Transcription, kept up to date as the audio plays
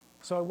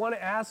So I want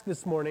to ask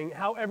this morning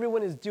how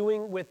everyone is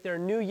doing with their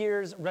New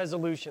Year's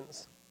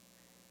resolutions.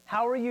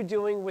 How are you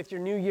doing with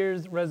your New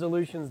Year's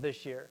resolutions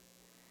this year?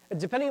 And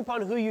depending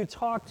upon who you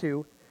talk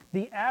to,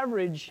 the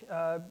average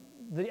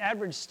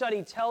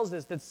study tells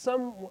us that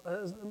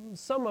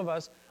some of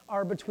us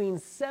are between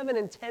 7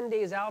 and 10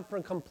 days out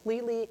from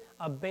completely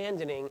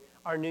abandoning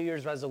our New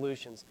Year's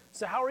resolutions.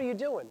 So how are you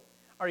doing?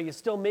 Are you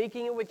still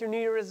making it with your New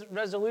Year's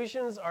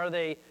resolutions? Are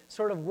they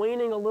sort of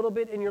waning a little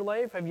bit in your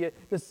life? Have you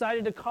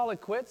decided to call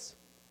it quits?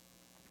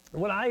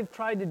 What I've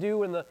tried to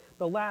do in the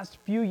last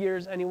few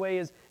years anyway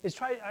is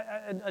try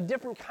a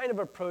different kind of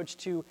approach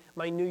to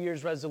my New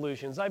Year's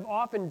resolutions. I've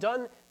often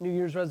done New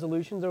Year's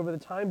resolutions over the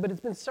time, but it's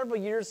been several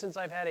years since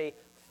I've had a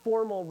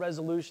formal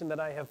resolution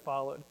that I have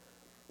followed.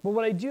 But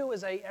what I do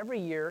is every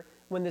year,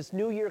 when this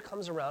new year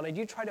comes around, I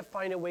do try to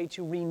find a way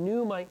to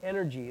renew my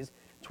energies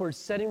towards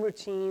setting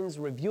routines,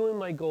 reviewing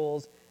my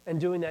goals, and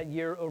doing that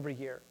year over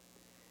year.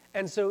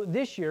 And so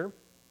this year,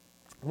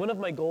 one of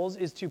my goals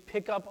is to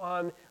pick up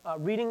on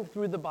reading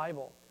through the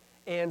Bible.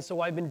 And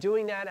so I've been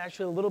doing that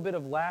actually a little bit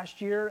of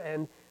last year.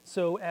 And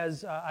so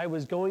as I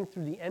was going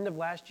through the end of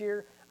last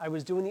year, I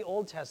was doing the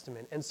Old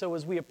Testament. And so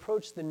as we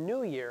approached the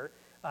new year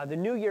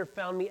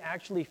found me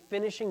actually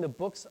finishing the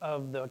books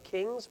of the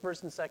Kings,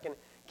 1st and 2nd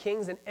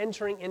Kings, and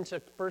entering into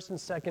 1st and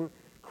 2nd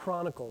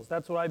Chronicles.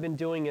 That's what I've been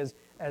doing as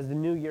the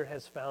new year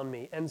has found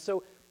me. And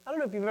so I don't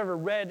know if you've ever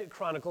read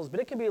Chronicles, but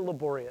it can be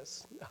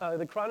laborious.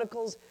 The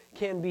Chronicles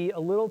can be a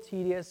little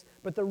tedious,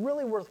 but they're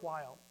really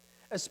worthwhile,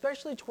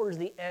 especially towards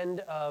the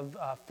end of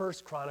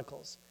 1st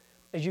Chronicles.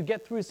 As you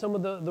get through some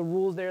of the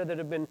rules there that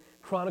have been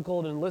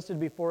chronicled and listed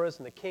before us,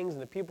 and the kings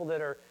and the people that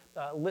are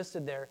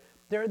listed there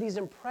are these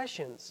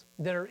impressions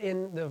that are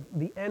in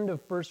the end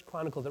of 1st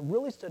Chronicles that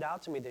really stood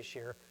out to me this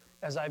year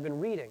as I've been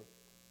reading.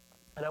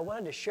 And I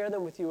wanted to share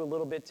them with you a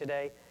little bit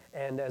today.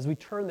 And as we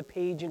turn the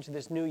page into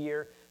this new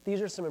year,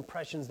 these are some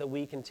impressions that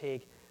we can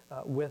take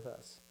with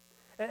us.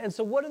 And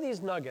so what are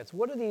these nuggets?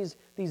 What are these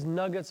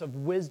nuggets of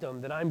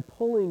wisdom that I'm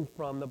pulling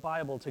from the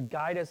Bible to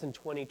guide us in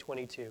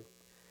 2022?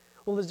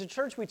 Well, as a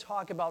church, we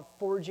talk about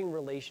forging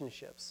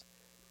relationships.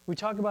 We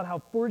talk about how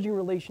forging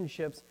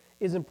relationships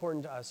is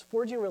important to us.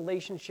 Forging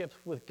relationships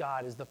with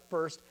God is the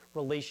first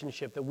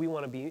relationship that we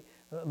want to be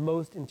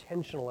most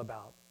intentional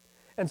about.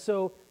 And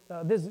so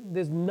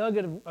this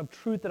nugget of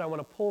truth that I want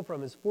to pull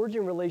from is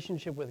forging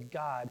relationship with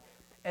God.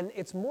 And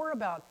it's more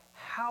about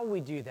how we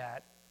do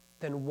that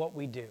than what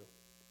we do.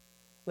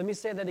 Let me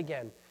say that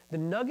again. The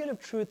nugget of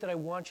truth that I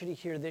want you to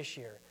hear this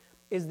year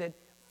is that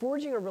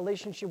forging a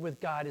relationship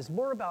with God is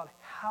more about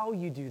how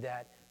you do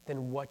that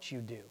than what you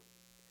do.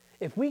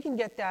 If we can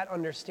get that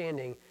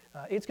understanding,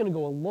 it's going to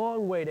go a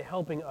long way to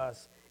helping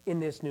us in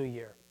this new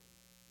year.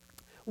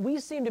 We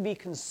seem to be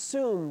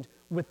consumed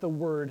with the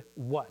word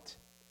what.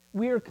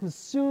 We are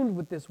consumed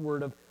with this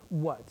word of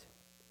what.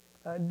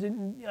 I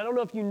don't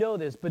know if you know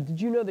this, but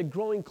did you know that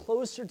growing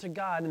closer to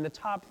God in the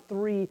top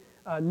 3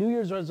 New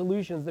Year's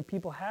resolutions that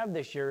people have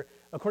this year,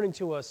 according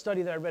to a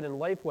study that I read in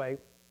Lifeway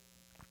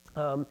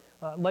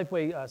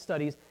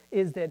studies,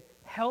 is that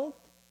health,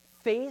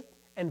 faith,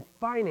 and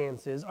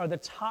finances are the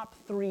top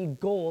 3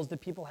 goals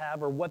that people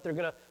have, or what they're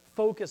going to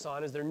focus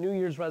on as their New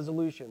Year's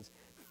resolutions.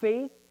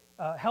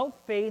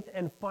 Health, faith,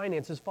 and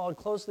finances followed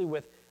closely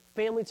with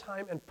family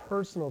time and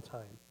personal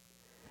time.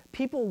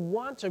 People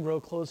want to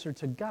grow closer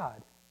to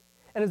God.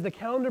 And as the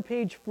calendar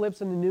page flips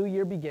and the new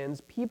year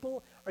begins,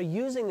 people are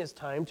using this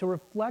time to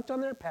reflect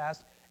on their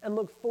past and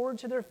look forward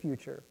to their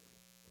future.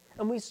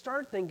 And we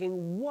start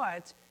thinking,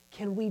 what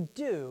can we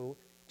do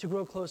to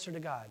grow closer to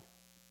God?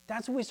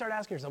 That's when we start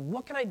asking ourselves,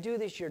 what can I do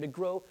this year to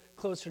grow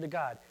closer to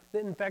God?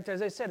 In fact,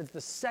 as I said, it's the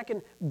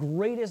second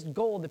greatest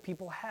goal that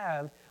people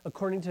have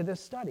according to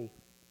this study.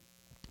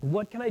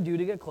 What can I do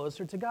to get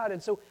closer to God?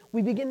 And so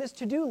we begin this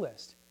to-do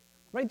list.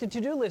 Right? The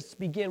to-do lists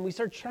begin. We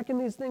start checking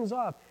these things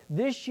off.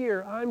 This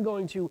year, I'm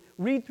going to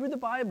read through the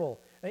Bible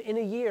in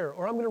a year,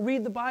 or I'm going to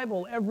read the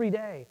Bible every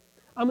day.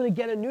 I'm going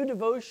to get a new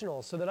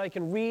devotional so that I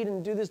can read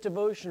and do this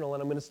devotional,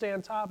 and I'm going to stay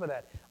on top of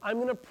that. I'm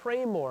going to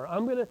pray more.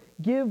 I'm going to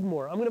give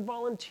more. I'm going to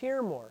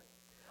volunteer more.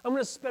 I'm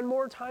going to spend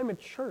more time at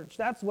church.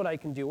 That's what I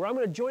can do. Or I'm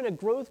going to join a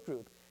growth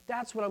group.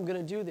 That's what I'm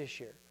going to do this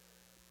year.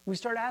 We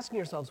start asking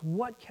ourselves,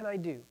 what can I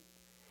do?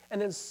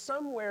 And then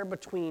somewhere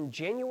between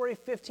January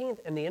 15th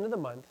and the end of the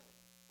month,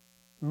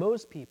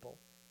 most people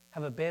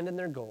have abandoned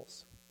their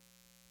goals,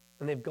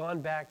 and they've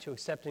gone back to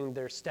accepting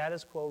their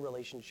status quo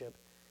relationship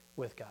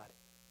with God.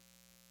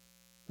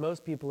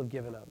 Most people have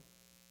given up.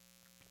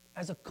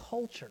 As a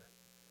culture,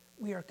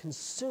 we are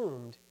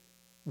consumed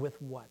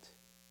with what?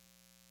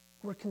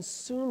 We're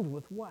consumed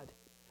with what?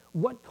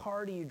 What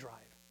car do you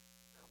drive?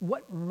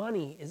 What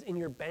money is in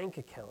your bank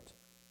account?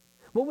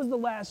 What was the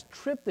last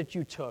trip that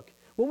you took?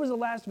 What was the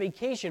last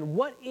vacation?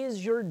 What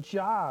is your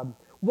job?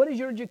 What is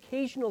your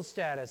educational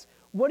status?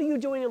 What are you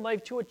doing in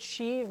life to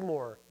achieve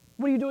more?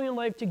 What are you doing in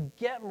life to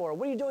get more?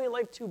 What are you doing in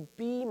life to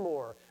be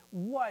more?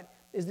 What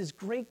is this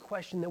great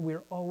question that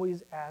we're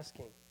always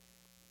asking?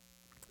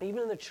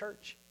 Even in the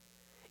church.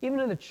 Even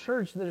in the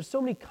church, there's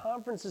so many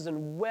conferences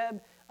and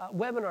web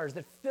webinars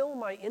that fill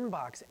my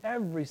inbox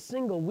every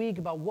single week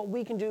about what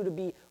we can do to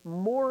be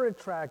more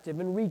attractive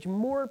and reach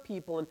more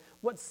people and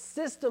what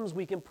systems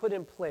we can put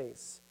in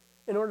place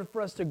in order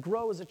for us to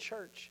grow as a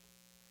church.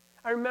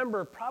 I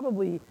remember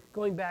probably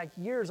going back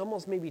years,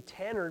 almost maybe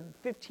 10 or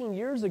 15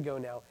 years ago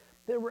now,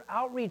 there were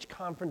outreach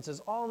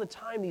conferences all the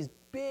time, these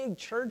big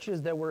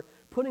churches that were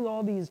putting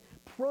all these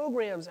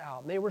programs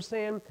out. And they were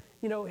saying,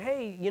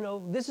 hey,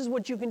 this is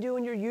what you can do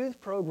in your youth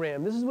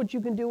program. This is what you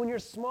can do in your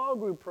small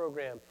group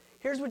program.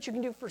 Here's what you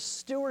can do for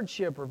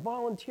stewardship or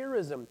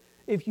volunteerism.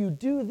 If you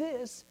do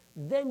this,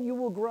 then you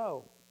will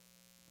grow.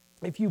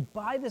 If you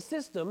buy the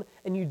system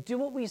and you do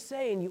what we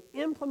say and you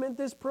implement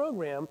this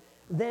program,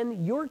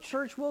 then your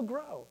church will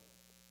grow.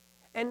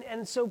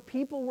 And so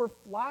people were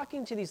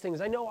flocking to these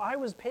things. I know I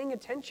was paying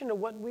attention to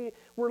what we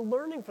were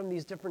learning from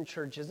these different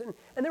churches. And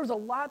there was a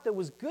lot that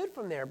was good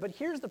from there. But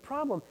here's the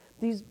problem.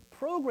 These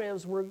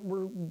programs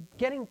were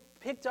getting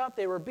picked up.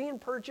 They were being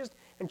purchased.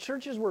 And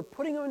churches were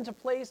putting them into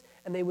place.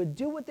 And they would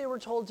do what they were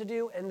told to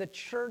do. And the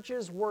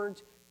churches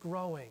weren't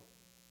growing.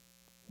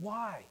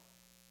 Why?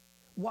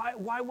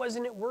 Why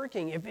wasn't it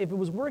working? If it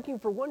was working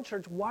for one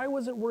church, why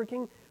wasn't it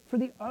working for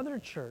the other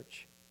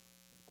church?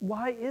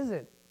 Why is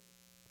it?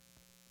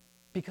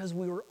 Because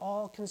we were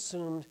all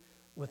consumed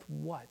with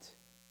what?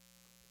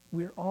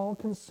 We're all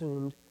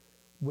consumed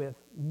with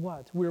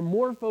what? We're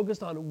more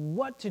focused on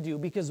what to do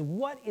because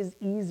what is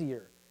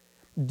easier?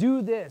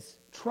 Do this,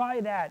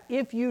 try that.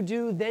 If you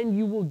do, then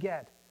you will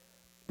get.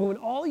 But when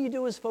all you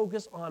do is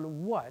focus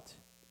on what,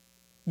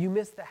 you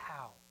miss the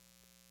how.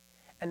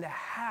 And the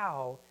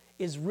how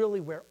is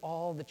really where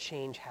all the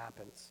change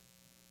happens.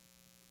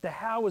 The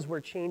how is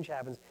where change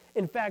happens.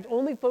 In fact,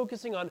 only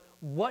focusing on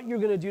what you're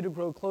going to do to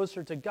grow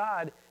closer to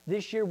God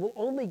this year will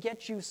only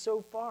get you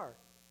so far.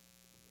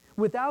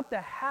 Without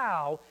the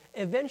how,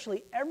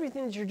 eventually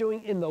everything that you're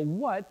doing in the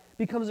what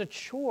becomes a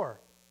chore,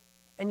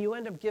 and you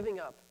end up giving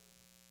up.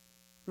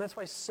 And that's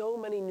why so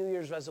many New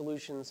Year's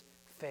resolutions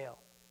fail,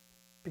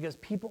 because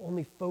people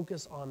only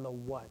focus on the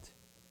what.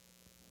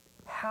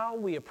 How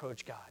we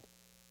approach God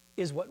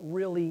is what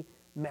really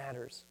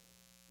matters.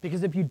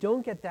 Because if you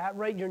don't get that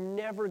right, you're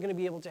never going to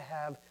be able to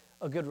have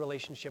a good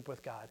relationship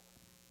with God.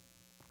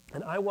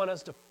 And I want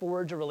us to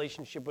forge a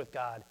relationship with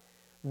God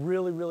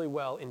really, really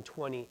well in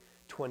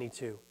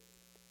 2022.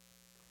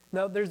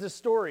 Now, there's this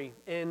story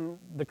in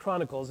the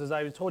Chronicles, as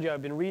I told you,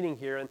 I've been reading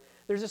here, and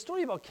there's a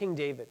story about King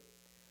David.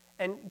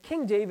 And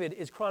King David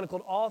is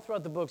chronicled all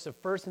throughout the books of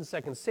 1st and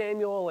 2nd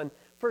Samuel and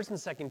 1st and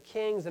 2nd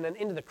Kings, and then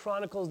into the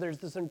Chronicles. There's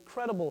this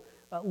incredible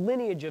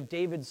lineage of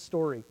David's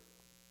story.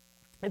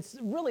 It's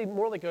really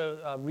more like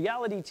a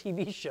reality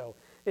TV show.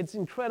 It's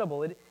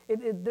incredible.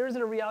 There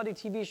isn't a reality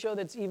TV show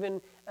that's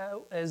even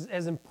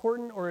as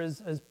important or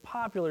as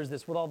popular as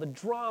this, with all the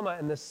drama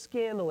and the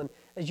scandal, and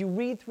as you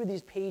read through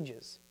these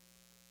pages.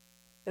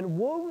 And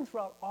woven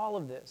throughout all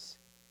of this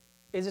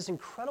is this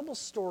incredible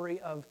story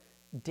of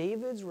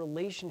David's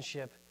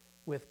relationship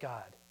with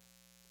God,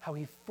 how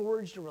he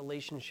forged a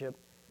relationship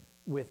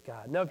with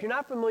God. Now, if you're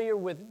not familiar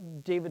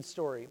with David's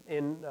story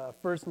in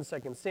 1st and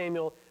 2nd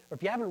Samuel, or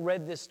if you haven't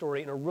read this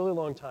story in a really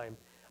long time,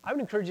 I would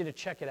encourage you to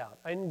check it out.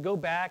 I can go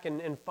back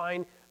and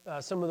find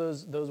some of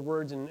those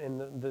words in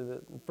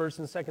the 1st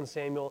and 2nd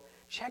Samuel.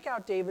 Check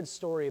out David's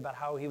story about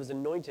how he was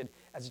anointed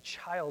as a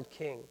child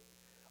king,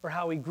 or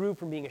how he grew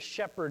from being a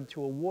shepherd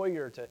to a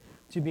warrior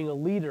to being a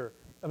leader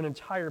of an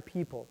entire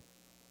people.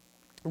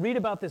 Read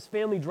about this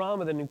family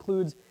drama that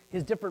includes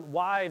his different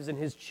wives and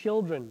his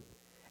children.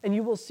 And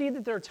you will see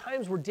that there are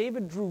times where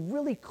David drew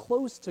really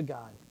close to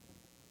God,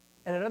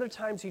 and at other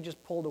times he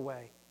just pulled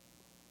away.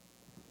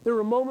 There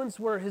were moments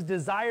where his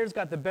desires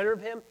got the better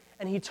of him,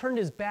 and he turned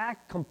his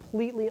back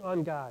completely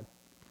on God.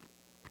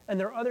 And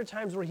there are other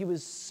times where he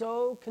was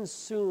so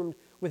consumed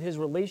with his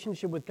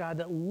relationship with God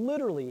that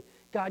literally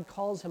God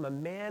calls him a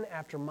man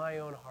after my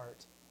own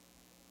heart.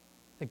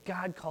 That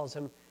God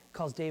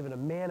calls David a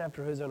man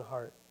after his own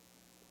heart.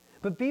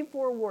 But be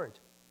forewarned.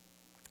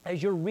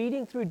 As you're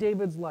reading through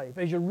David's life,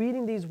 as you're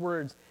reading these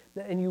words,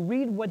 and you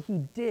read what he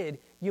did,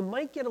 you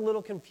might get a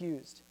little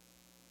confused.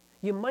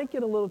 You might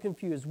get a little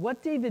confused.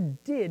 What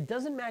David did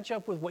doesn't match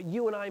up with what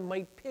you and I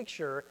might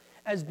picture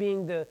as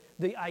being the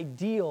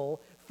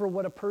ideal for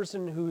what a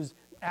person who's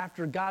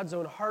after God's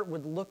own heart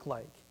would look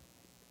like.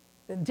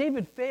 And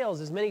David fails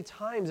as many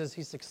times as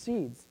he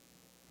succeeds.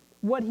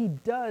 What he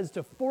does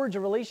to forge a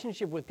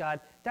relationship with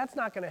God, that's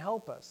not going to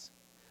help us.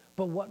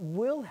 But what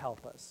will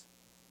help us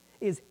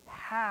is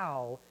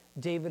how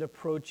David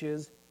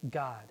approaches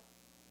God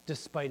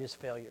despite his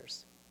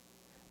failures.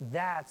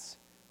 That's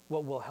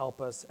what will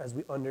help us as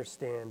we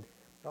understand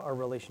our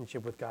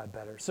relationship with God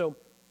better. So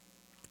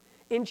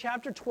in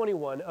chapter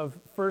 21 of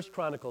 1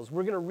 Chronicles,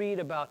 we're going to read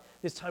about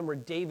this time where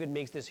David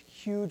makes this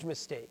huge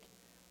mistake.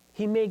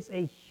 He makes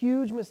a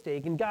huge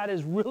mistake, and God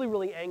is really,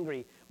 really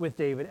angry with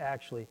David,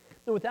 actually.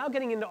 Now, without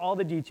getting into all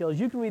the details,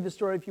 you can read the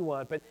story if you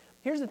want, but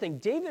here's the thing.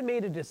 David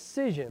made a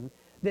decision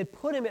that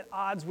put him at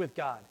odds with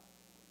God.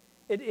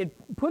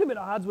 It put him at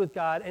odds with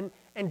God,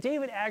 and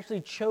David actually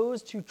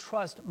chose to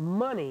trust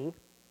money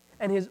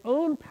and his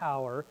own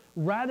power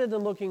rather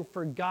than looking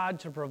for God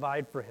to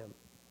provide for him.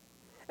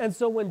 And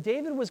so when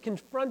David was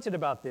confronted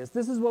about this,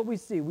 this is what we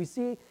see. We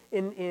see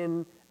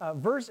in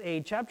verse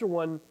 8, chapter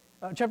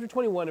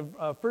 21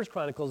 of 1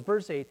 Chronicles,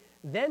 verse 8,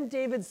 then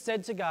David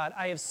said to God,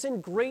 I have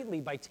sinned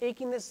greatly by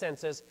taking this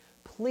census.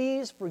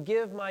 Please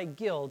forgive my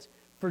guilt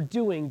for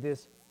doing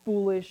this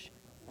foolish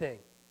thing.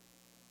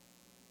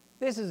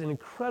 This is an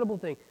incredible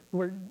thing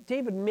where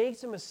David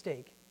makes a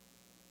mistake.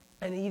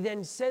 And he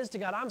then says to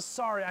God, I'm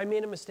sorry, I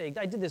made a mistake.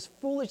 I did this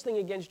foolish thing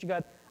against you,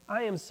 God.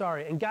 I am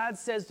sorry. And God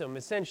says to him,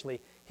 essentially,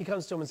 he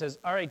comes to him and says,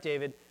 all right,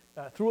 David,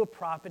 through a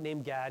prophet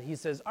named Gad, he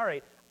says, all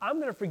right, I'm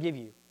going to forgive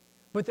you,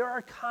 but there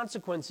are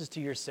consequences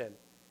to your sin.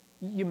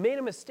 You made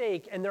a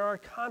mistake, and there are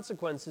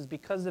consequences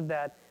because of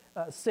that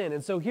sin.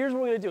 And so here's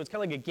what we're going to do. It's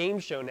kind of like a game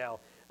show now.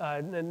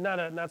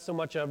 Not so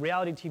much a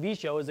reality TV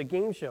show as a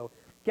game show.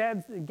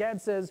 Gad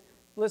says,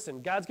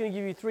 listen, God's going to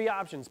give you three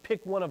options.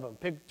 Pick one of them.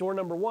 Pick door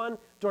number 1,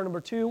 door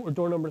number 2, or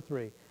door number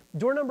 3.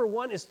 Door number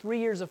 1 is 3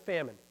 years of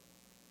famine.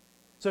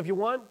 So if you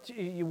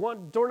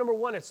want door number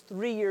 1, it's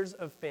 3 years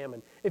of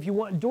famine. If you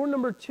want door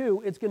number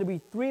 2, it's going to be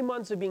 3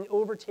 months of being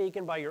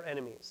overtaken by your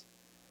enemies.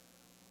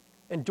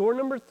 And door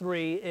number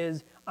 3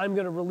 is, I'm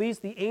going to release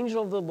the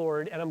angel of the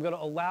Lord, and I'm going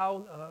to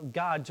allow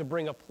God to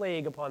bring a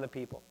plague upon the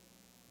people.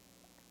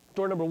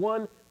 Door number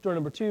 1, door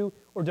number 2,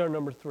 or door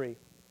number 3.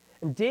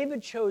 And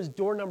David chose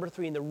door number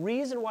 3, and the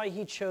reason why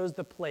he chose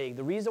the plague,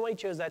 the reason why he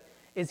chose that,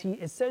 is he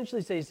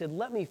essentially said, he said,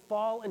 let me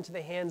fall into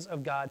the hands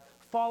of God,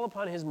 fall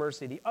upon his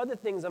mercy. The other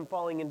things I'm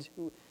falling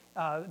into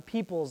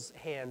people's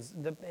hands,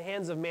 the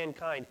hands of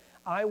mankind.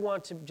 I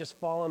want to just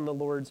fall on the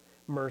Lord's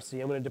mercy.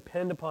 I'm going to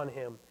depend upon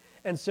him.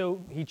 And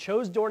so he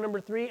chose door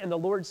number 3, and the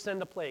Lord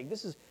sent a plague.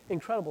 This is an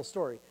incredible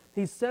story.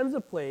 He sends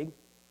a plague,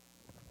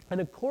 and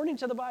according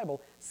to the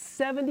Bible,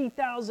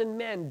 70,000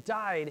 men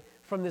died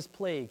from this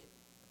plague.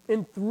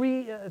 In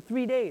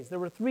 3 days. There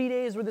were 3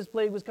 days where this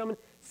plague was coming.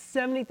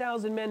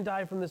 70,000 men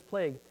died from this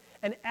plague.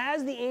 And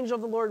as the angel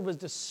of the Lord was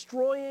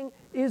destroying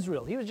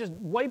Israel, he was just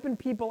wiping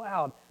people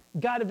out,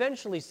 God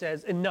eventually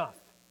says, enough.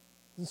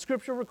 The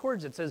scripture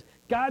records it. It says,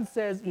 God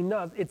says,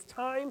 enough. It's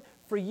time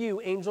for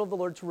you, angel of the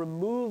Lord, to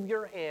remove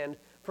your hand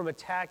from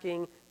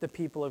attacking the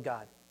people of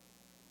God.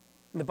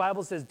 And the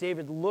Bible says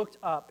David looked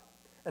up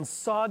and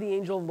saw the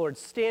angel of the Lord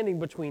standing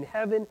between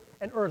heaven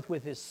and earth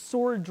with his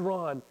sword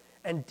drawn.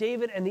 And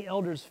David and the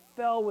elders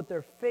fell with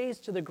their face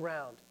to the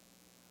ground.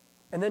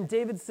 And then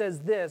David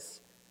says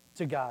this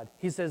to God.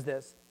 He says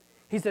this.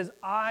 He says,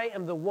 I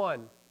am the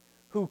one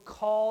who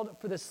called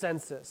for the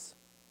census.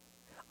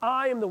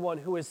 I am the one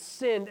who has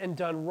sinned and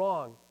done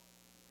wrong.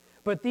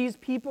 But these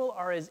people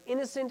are as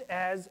innocent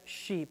as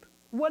sheep.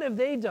 What have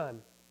they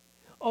done?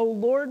 O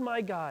Lord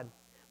my God,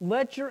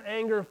 let your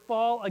anger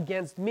fall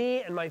against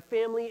me and my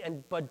family,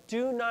 but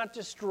do not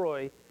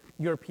destroy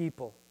your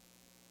people.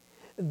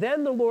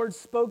 Then the Lord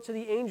spoke to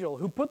the angel,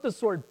 who put the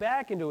sword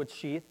back into its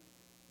sheath.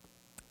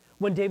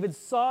 When David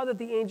saw that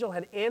the angel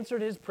had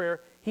answered his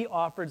prayer, he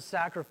offered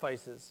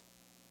sacrifices.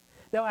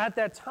 Now at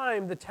that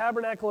time, the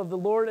tabernacle of the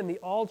Lord and the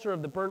altar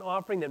of the burnt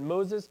offering that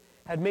Moses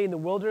had made in the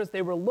wilderness,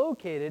 they were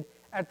located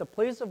at the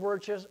place of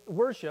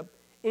worship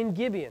in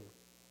Gibeon.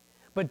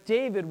 But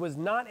David was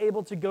not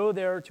able to go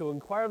there to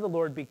inquire of the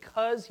Lord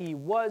because he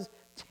was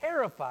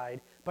terrified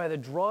by the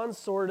drawn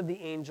sword of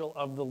the angel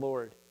of the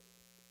Lord.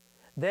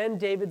 Then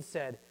David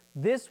said,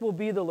 this will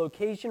be the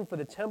location for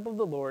the temple of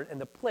the Lord and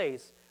the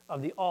place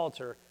of the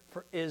altar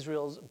for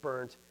Israel's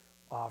burnt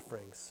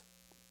offerings.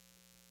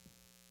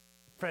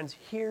 Friends,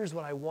 here's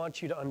what I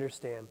want you to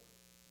understand.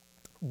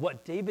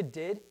 What David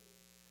did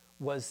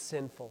was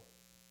sinful.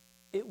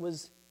 It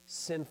was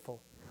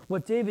sinful.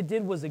 What David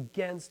did was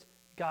against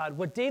God.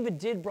 What David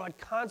did brought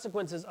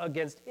consequences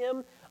against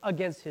him,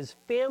 against his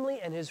family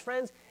and his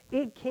friends.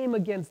 It came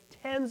against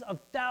tens of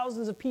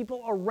thousands of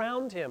people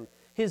around him.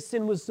 His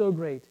sin was so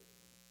great.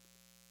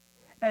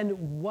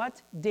 And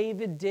what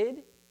David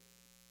did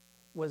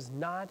was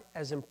not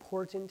as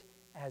important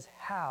as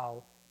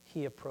how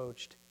he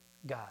approached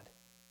God.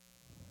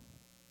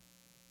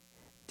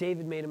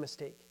 David made a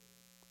mistake.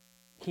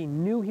 He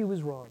knew he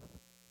was wrong.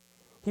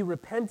 He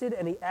repented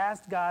and he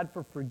asked God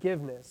for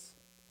forgiveness.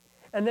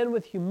 And then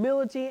with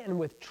humility and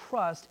with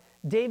trust,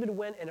 David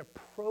went and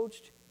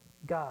approached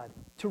God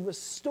to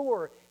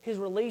restore his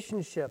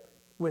relationship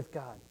with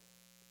God.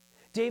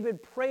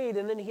 David prayed,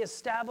 and then he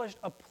established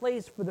a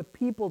place for the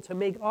people to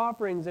make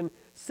offerings and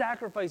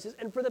sacrifices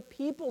and for the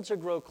people to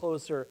grow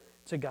closer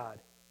to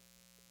God.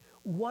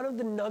 One of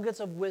the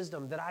nuggets of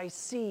wisdom that I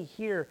see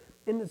here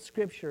in the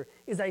scripture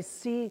is I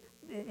see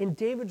in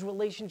David's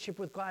relationship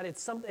with God, it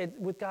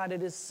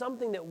is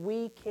something that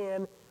we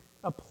can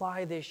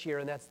apply this year,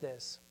 and that's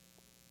this.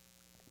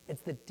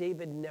 It's that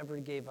David never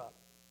gave up.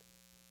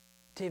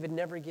 David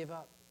never gave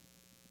up.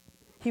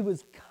 He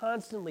was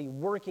constantly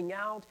working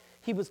out.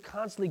 He was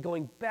constantly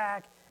going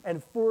back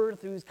and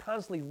forth. He was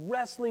constantly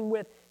wrestling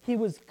with. He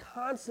was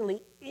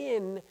constantly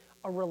in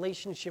a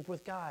relationship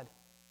with God.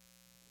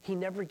 He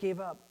never gave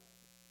up.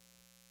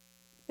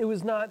 It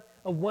was not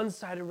a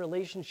one-sided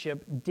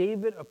relationship.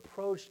 David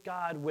approached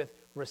God with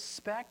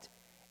respect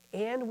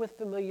and with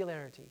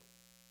familiarity.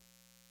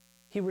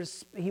 He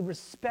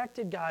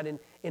respected God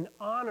in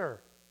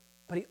honor,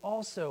 but he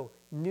also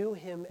knew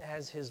him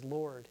as his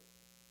Lord.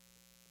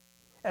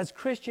 As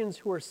Christians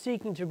who are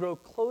seeking to grow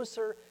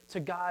closer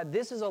to God,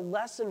 this is a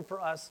lesson for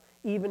us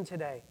even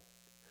today.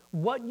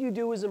 What you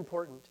do is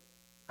important.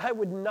 I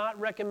would not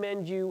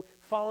recommend you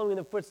following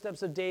the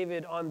footsteps of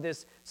David on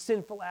this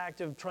sinful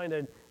act of trying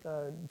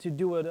to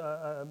do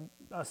a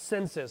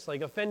census,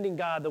 like offending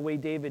God the way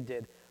David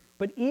did.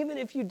 But even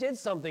if you did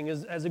something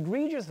as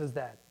egregious as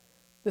that,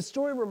 the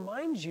story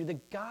reminds you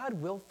that God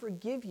will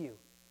forgive you.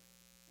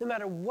 No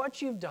matter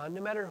what you've done,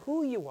 no matter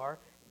who you are,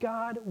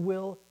 God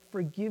will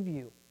forgive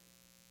you.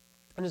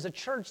 And as a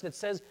church that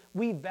says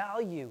we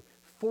value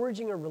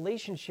forging a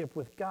relationship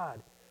with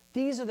God,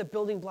 these are the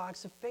building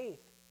blocks of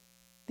faith.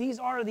 These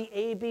are the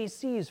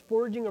ABCs,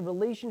 forging a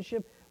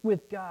relationship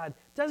with God.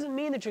 Doesn't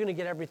mean that you're going to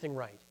get everything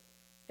right.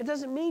 It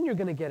doesn't mean you're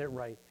going to get it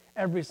right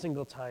every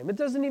single time. It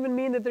doesn't even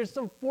mean that there's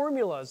some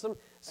formula,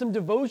 some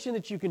devotion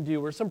that you can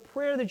do, or some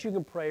prayer that you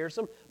can pray, or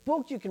some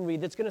book you can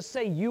read that's going to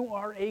say you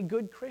are a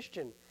good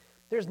Christian.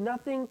 There's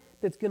nothing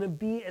that's going to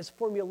be as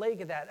formulaic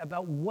as that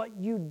about what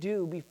you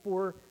do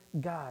before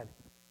God.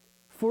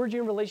 Forging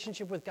a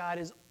relationship with God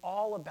is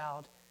all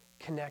about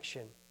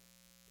connection.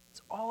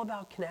 It's all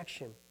about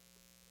connection.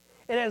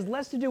 It has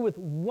less to do with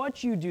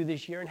what you do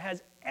this year and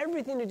has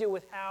everything to do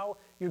with how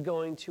you're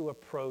going to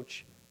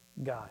approach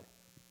God.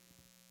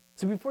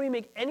 So before you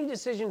make any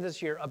decisions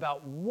this year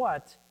about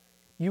what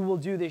you will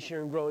do this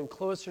year in growing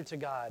closer to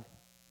God,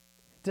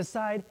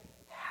 decide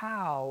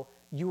how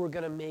you are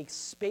going to make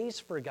space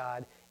for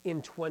God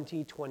in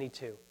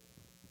 2022.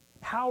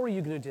 How are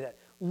you going to do that?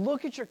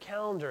 Look at your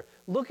calendar.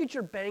 Look at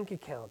your bank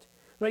account.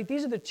 Right?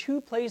 These are the two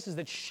places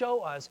that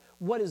show us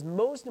what is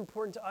most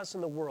important to us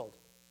in the world.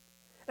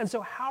 And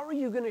so how are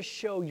you going to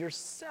show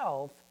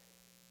yourself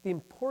the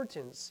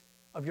importance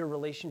of your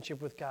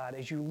relationship with God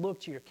as you look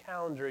to your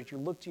calendar, as you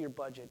look to your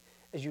budget,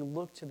 as you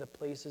look to the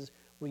places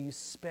where you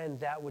spend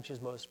that which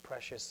is most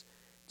precious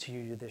to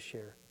you this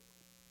year?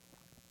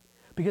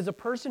 Because a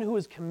person who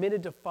is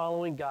committed to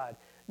following God,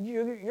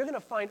 you're going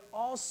to find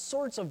all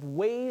sorts of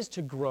ways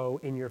to grow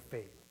in your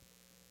faith.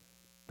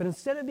 But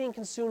instead of being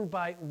consumed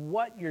by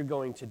what you're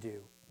going to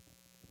do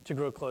to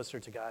grow closer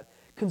to God,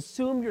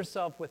 consume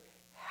yourself with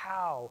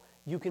how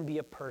you can be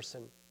a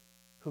person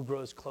who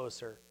grows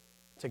closer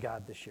to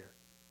God this year.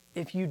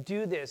 If you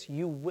do this,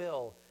 you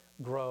will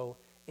grow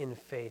in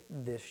faith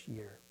this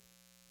year.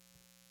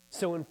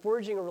 So in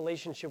forging a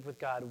relationship with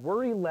God,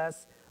 worry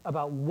less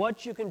about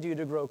what you can do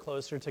to grow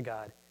closer to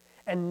God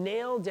and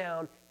nail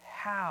down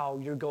how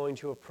you're going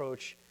to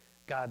approach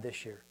God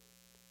this year.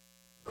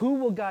 Who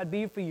will God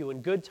be for you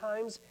in good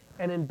times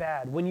and in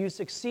bad? When you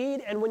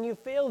succeed and when you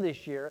fail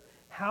this year,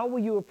 how will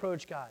you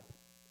approach God?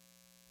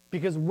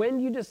 Because when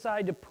you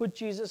decide to put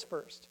Jesus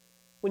first,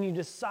 when you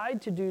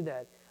decide to do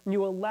that, and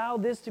you allow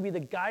this to be the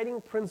guiding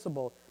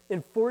principle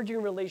in forging a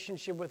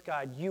relationship with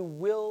God, you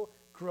will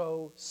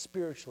grow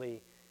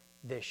spiritually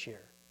this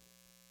year.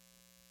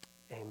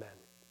 Amen.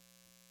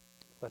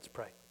 Let's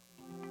pray.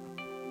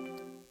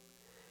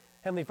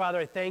 Heavenly Father,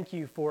 I thank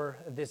you for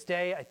this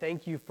day. I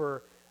thank you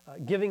for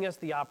giving us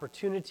the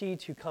opportunity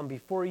to come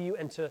before you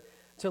and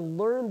to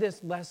learn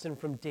this lesson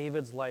from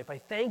David's life. I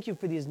thank you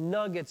for these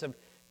nuggets of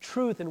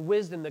truth and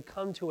wisdom that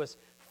come to us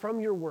from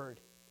your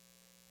word.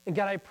 And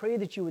God, I pray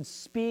that you would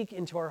speak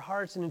into our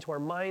hearts and into our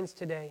minds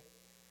today,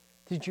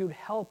 that you would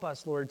help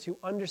us, Lord, to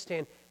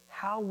understand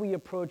how we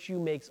approach you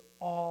makes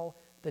all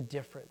the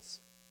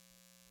difference.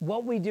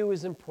 What we do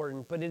is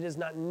important, but it is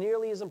not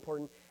nearly as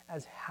important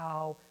as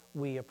how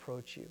we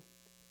approach you.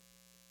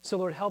 So,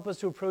 Lord, help us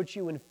to approach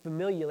you in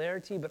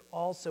familiarity, but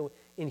also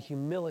in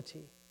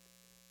humility,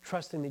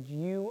 trusting that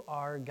you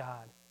are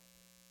God.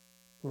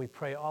 And we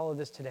pray all of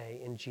this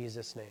today in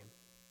Jesus' name.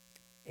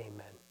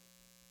 Amen.